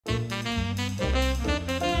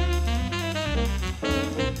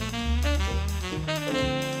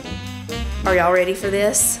Are y'all ready for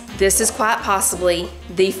this? This is quite possibly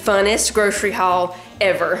the funnest grocery haul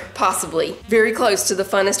ever, possibly. Very close to the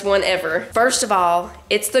funnest one ever. First of all,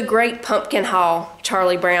 it's the Great Pumpkin Haul,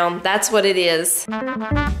 Charlie Brown. That's what it is.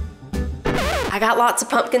 I got lots of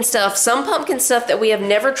pumpkin stuff. Some pumpkin stuff that we have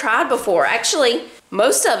never tried before. Actually,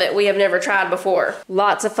 most of it we have never tried before.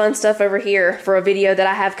 Lots of fun stuff over here for a video that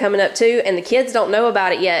I have coming up too, and the kids don't know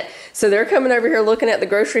about it yet. So they're coming over here looking at the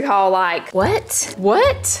grocery haul like, what?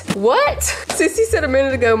 What? What? Sissy said a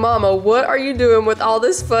minute ago, Mama, what are you doing with all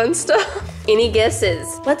this fun stuff? Any guesses?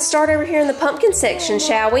 Let's start over here in the pumpkin section,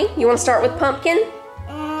 shall we? You want to start with pumpkin?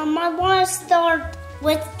 I want to start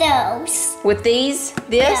with those. With these?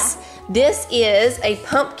 This? Yeah. This is a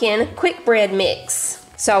pumpkin quick bread mix.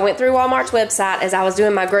 So I went through Walmart's website as I was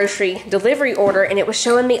doing my grocery delivery order, and it was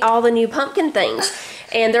showing me all the new pumpkin things.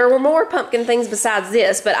 And there were more pumpkin things besides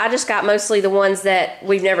this, but I just got mostly the ones that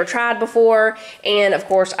we've never tried before. And of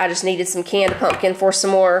course, I just needed some canned pumpkin for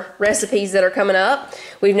some more recipes that are coming up.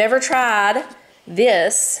 We've never tried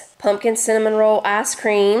this pumpkin cinnamon roll ice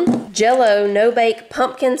cream, Jell-O no-bake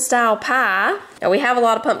pumpkin style pie. Now we have a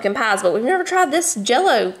lot of pumpkin pies, but we've never tried this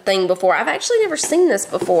Jell-O thing before. I've actually never seen this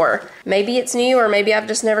before. Maybe it's new, or maybe I've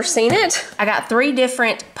just never seen it. I got 3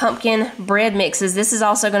 different pumpkin bread mixes. This is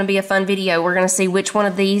also going to be a fun video. We're going to see which one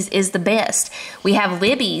of these is the best. We have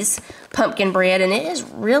Libby's pumpkin bread, and it is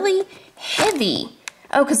really heavy.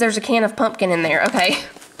 Oh, because there's a can of pumpkin in there. Okay.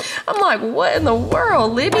 I'm like, what in the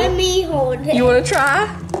world, Libby? Let me hold it. You want to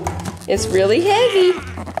try? It's really heavy.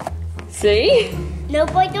 See?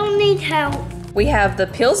 Nope, I don't need help. We have the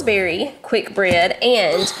Pillsbury quick bread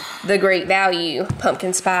and the Great Value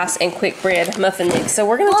pumpkin spice and quick bread muffin mix. So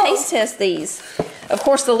we're going to taste test these. Of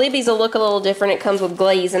course, the Libby's will look a little different. It comes with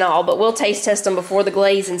glaze and all, but we'll taste test them before the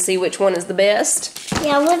glaze and see which one is the best.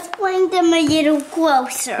 Yeah, let's bring them a little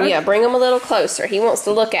closer. Yeah, bring them a little closer. He wants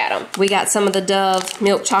to look at them. We got some of the Dove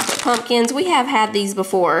milk chocolate pumpkins. We have had these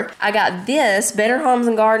before. I got this Better Homes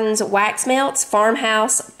and Gardens Wax Melts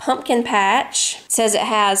Farmhouse Pumpkin Patch. It says it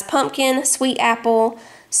has pumpkin, sweet apple,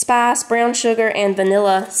 spice, brown sugar, and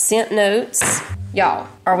vanilla scent notes. Y'all,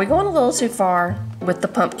 are we going a little too far with the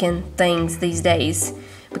pumpkin things these days?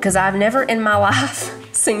 Because I've never in my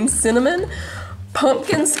life seen cinnamon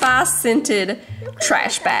pumpkin spice scented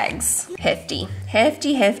trash bags. Hefty,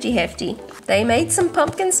 hefty, hefty, hefty. They made some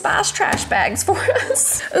pumpkin spice trash bags for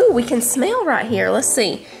us. Ooh, we can smell right here. Let's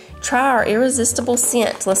see. Try our irresistible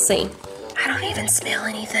scent. Let's see. I don't even smell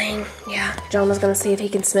anything. Yeah, John was gonna see if he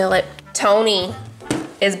can smell it. Tony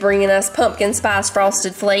is bringing us pumpkin spice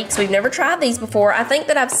frosted flakes. We've never tried these before. I think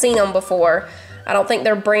that I've seen them before. I don't think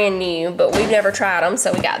they're brand new, but we've never tried them.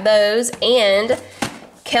 So we got those, and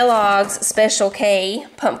Kellogg's Special K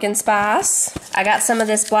pumpkin spice. I got some of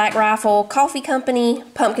this Black Rifle Coffee Company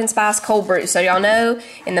pumpkin spice cold brew. So y'all know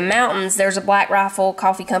in the mountains there's a Black Rifle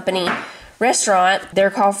Coffee Company restaurant.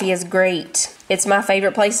 Their coffee is great. It's my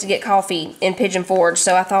favorite place to get coffee in Pigeon Forge,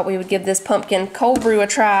 so I thought we would give this pumpkin cold brew a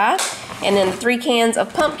try. And then 3 cans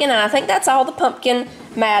of pumpkin, and I think that's all the pumpkin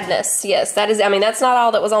madness. Yes, that is, I mean, that's not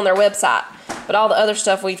all that was on their website, but all the other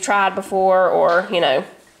stuff we've tried before, or, you know,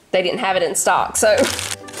 they didn't have it in stock. So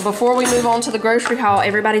before we move on to the grocery haul,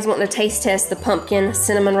 everybody's wanting to taste test the pumpkin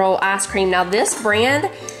cinnamon roll ice cream. Now this brand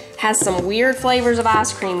has some weird flavors of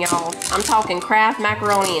ice cream, y'all. I'm talking Kraft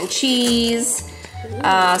macaroni and cheese,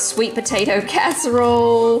 sweet potato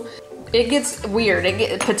casserole. It gets weird. It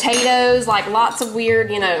gets potatoes, like lots of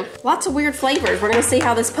weird, you know, lots of weird flavors. We're gonna see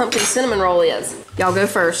how this pumpkin cinnamon roll is. Y'all go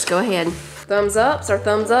first, go ahead. Thumbs ups or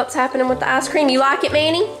thumbs ups happening with the ice cream. You like it,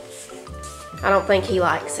 Manny? I don't think he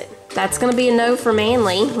likes it. That's gonna be a no for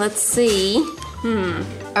Manly. Let's see.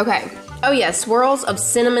 Okay. Oh yeah, swirls of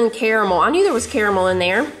cinnamon caramel. I knew there was caramel in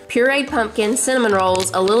there. Pureed pumpkin, cinnamon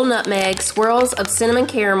rolls, a little nutmeg, swirls of cinnamon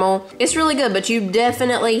caramel. It's really good, but you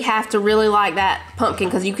definitely have to really like that pumpkin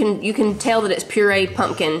because you can tell that it's pureed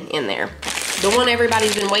pumpkin in there. The one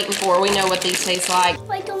everybody's been waiting for. We know what these taste like.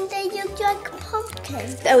 Why don't they look like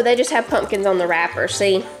pumpkins? Oh, they just have pumpkins on the wrapper,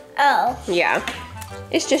 see? Oh. Yeah.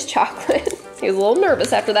 It's just chocolate. He was a little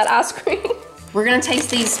nervous after that ice cream. We're gonna taste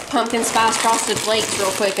these pumpkin spice frosted flakes real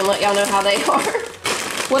quick and let y'all know how they are.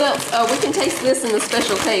 What else? Oh, we can taste this in the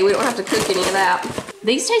Special K. We don't have to cook any of that.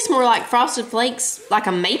 These taste more like frosted flakes, like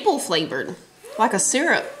a maple flavored, like a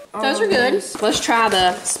syrup. Those are good. Let's try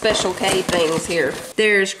the Special K things here.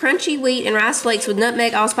 There's crunchy wheat and rice flakes with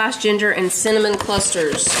nutmeg, allspice, ginger, and cinnamon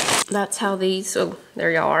clusters. That's how these, oh, there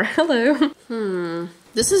y'all are. Hello.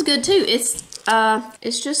 This is good too.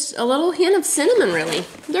 It's just a little hint of cinnamon, really.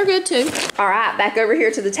 They're good too. All right, back over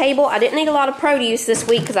here to the table. I didn't eat a lot of produce this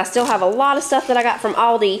week because I still have a lot of stuff that I got from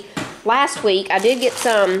Aldi last week, I did get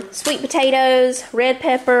some sweet potatoes, red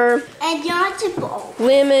pepper, and Lunchables.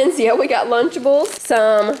 Lemons. Yeah, we got Lunchables.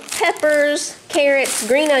 Some peppers, carrots,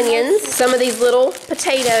 green onions, some of these little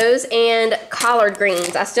potatoes, and collard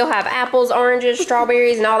greens. I still have apples, oranges,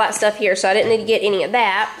 strawberries, and all that stuff here, so I didn't need to get any of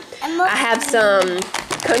that. I have some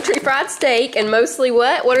country fried steak, and mostly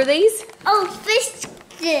what? What are these? Oh, fish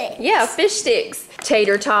sticks. Yeah, fish sticks.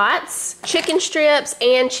 Tater tots, chicken strips,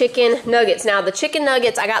 and chicken nuggets. Now, the chicken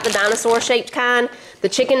nuggets, I got the dinosaur-shaped kind. The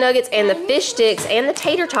chicken nuggets and the fish sticks and the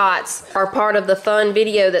tater tots are part of the fun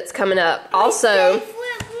video that's coming up. Also,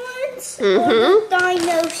 the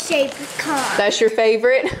dino-shaped kind. That's your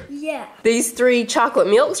favorite? Yeah. These 3 chocolate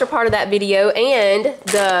milks are part of that video, and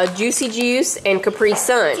the Juicy Juice and Capri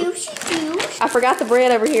Sun. Juicy Juice. I forgot the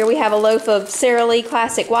bread over here. We have a loaf of Sara Lee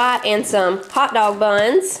Classic White and some hot dog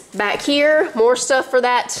buns. Back here, more stuff for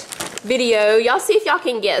that video. Y'all see if y'all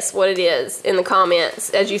can guess what it is in the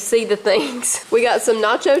comments as you see the things. We got some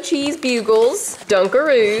nacho cheese bugles,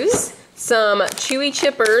 Dunkaroos, some Chewy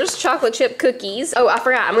Chippers, chocolate chip cookies. Oh, I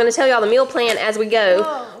forgot. I'm going to tell y'all the meal plan as we go.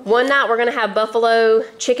 Whoa. One night we're going to have buffalo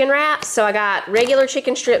chicken wraps. So I got regular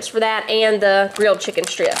chicken strips for that and the grilled chicken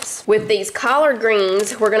strips. With these collard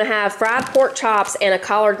greens, we're going to have fried pork chops and a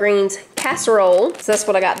collard greens casserole. So that's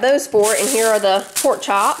what I got those for. And here are the pork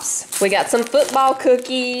chops. We got some football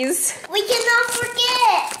cookies. We cannot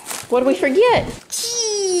forget. What did we forget?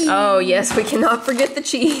 Cheese. Oh, yes, we cannot forget the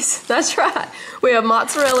cheese. That's right. We have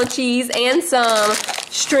mozzarella cheese and some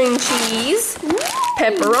string cheese,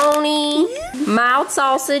 pepperoni, mild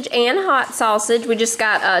sausage, and hot sausage. We just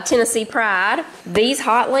got Tennessee Pride. These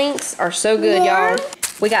hot links are so good, y'all.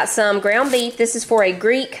 We got some ground beef. This is for a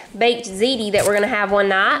Greek baked ziti that we're going to have one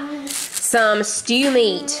night. Some stew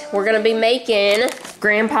meat. We're going to be making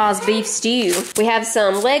Grandpa's beef stew. We have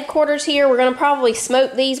some leg quarters here. We're going to probably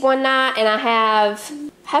smoke these one night, and I have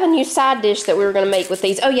a new side dish that we were going to make with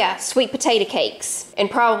these. Oh yeah, sweet potato cakes and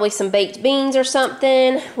probably some baked beans or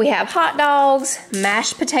something. We have hot dogs,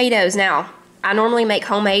 mashed potatoes. Now, I normally make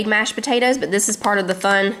homemade mashed potatoes, but this is part of the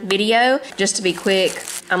fun video. Just to be quick,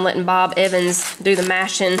 I'm letting Bob Evans do the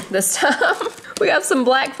mashing this time. We have some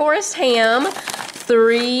Black Forest ham,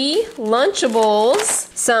 3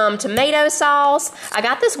 Lunchables, some tomato sauce. I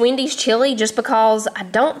got this Wendy's chili just because I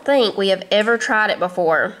don't think we have ever tried it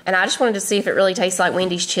before. And I just wanted to see if it really tastes like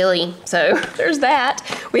Wendy's chili. So there's that.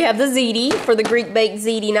 We have the ziti for the Greek baked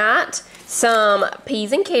ziti night, some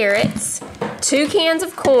peas and carrots, 2 cans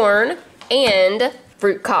of corn, and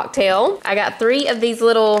fruit cocktail. I got 3 of these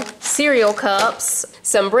little cereal cups,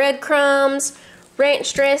 some breadcrumbs,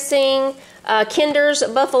 ranch dressing, Kinder's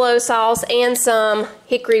buffalo sauce, and some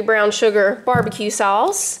hickory brown sugar barbecue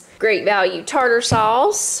sauce, Great Value tartar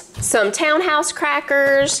sauce, some Townhouse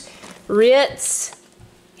crackers, Ritz,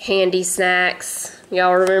 handy snacks.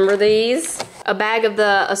 Y'all remember these? A bag of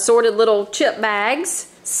the assorted little chip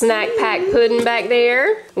bags, snack pack pudding back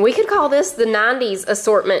there. We could call this the 90s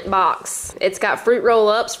assortment box. It's got fruit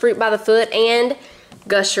roll-ups, fruit by the foot, and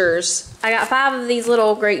Gushers. I got 5 of these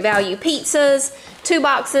little Great Value pizzas, 2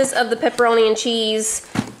 boxes of the pepperoni and cheese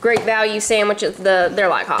Great Value sandwiches. They're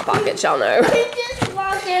like Hot Pockets, y'all know. They're just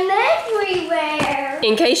walking everywhere.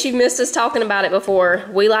 In case you've missed us talking about it before,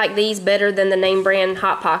 we like these better than the name brand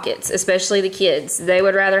Hot Pockets, especially the kids. They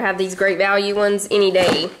would rather have these Great Value ones any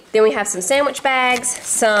day. Then we have some sandwich bags,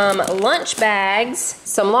 some lunch bags,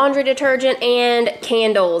 some laundry detergent, and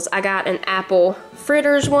candles. I got an apple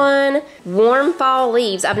fritters one, warm fall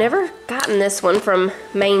leaves. I've never gotten this one from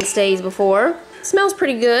Mainstays before. Smells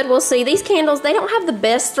pretty good. We'll see. These candles, they don't have the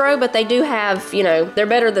best throw, but they do have, you know, they're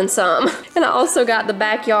better than some. And I also got the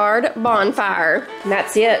backyard bonfire. And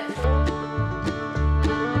that's it.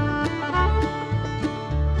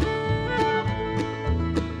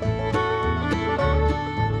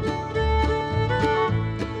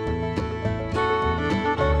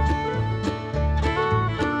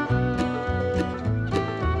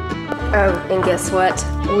 Oh, and guess what?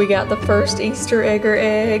 We got the first Easter egger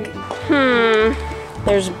egg.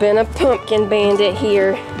 There's been a pumpkin bandit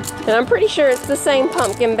here. And I'm pretty sure it's the same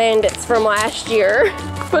pumpkin bandits from last year.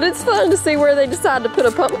 But it's fun to see where they decide to put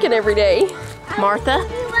a pumpkin every day. Martha,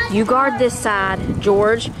 you guard this side.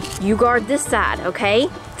 George, you guard this side, okay?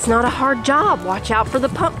 It's not a hard job. Watch out for the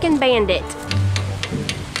pumpkin bandit.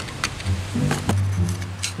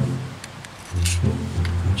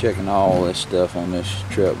 Checking all this stuff on this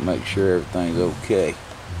truck, make sure everything's okay.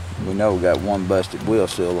 We know we got one busted wheel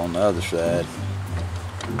seal on the other side.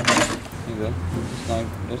 You go.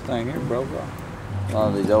 This thing here broke off. A lot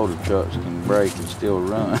of these older trucks can break and still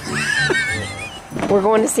run. We're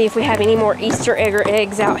going to see if we have any more Easter egger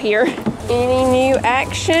eggs out here. Any new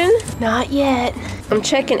action? Not yet. I'm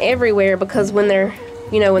checking everywhere because when they're,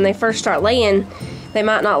 when they first start laying, they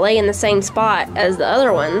might not lay in the same spot as the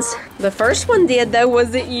other ones. The first one did though.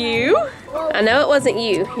 Was it you? I know it wasn't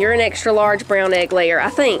you. You're an extra large brown egg layer, I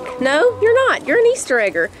think. No, you're not. You're an Easter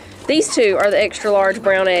egger. These two are the extra large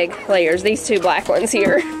brown egg layers. These two black ones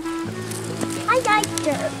here. I like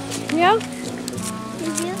dirt. Yeah? Do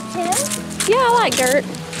you too? Yeah, I like dirt.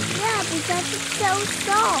 Yeah, because it's so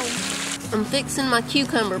soft. I'm fixing my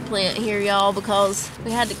cucumber plant here, y'all, because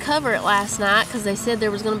we had to cover it last night because they said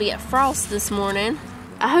there was going to be a frost this morning.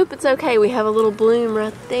 I hope it's okay. We have a little bloom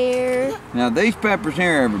right there. Now these peppers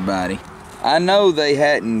here, everybody, I know they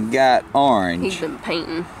hadn't got orange. He's been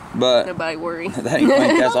painting. But nobody worry. They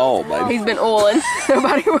think that's all, baby. He's been oiling.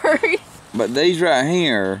 Nobody worry. But these right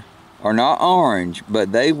here are not orange,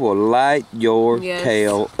 but they will light your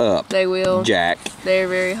tail up. They will. Jack. They're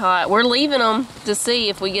very hot. We're leaving them to see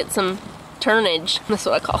if we get some turnage. That's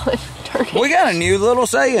what I call it. Turnage. We got a new little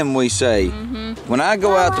saying we say. When I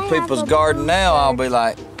go out to people's garden now, I'll be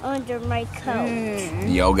like, under my coat.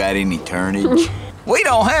 Y'all got any turnage? We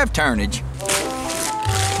don't have turnage.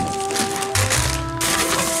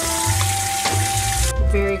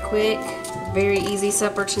 Very quick, very easy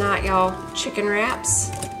supper tonight, y'all. Chicken wraps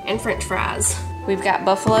and french fries. We've got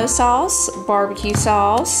buffalo sauce, barbecue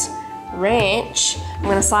sauce, ranch. I'm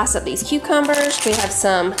gonna slice up these cucumbers. We have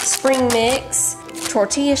some spring mix,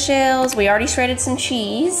 tortilla shells. We already shredded some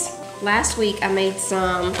cheese. Last week I made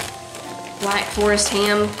some Black Forest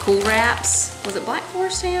ham cool wraps. Was it Black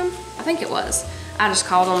Forest ham? I think it was. I just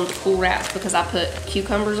called them the cool wraps because I put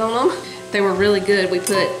cucumbers on them. They were really good. We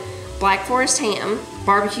put Black Forest ham,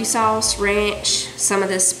 barbecue sauce, ranch, some of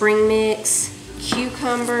this spring mix,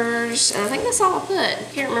 cucumbers, and I think that's all I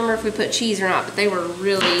put. Can't remember if we put cheese or not, but they were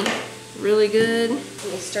really, really good. Let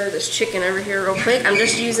me stir this chicken over here real quick. I'm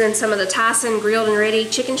just using some of the Tyson grilled and ready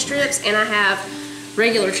chicken strips, and I have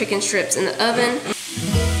regular chicken strips in the oven.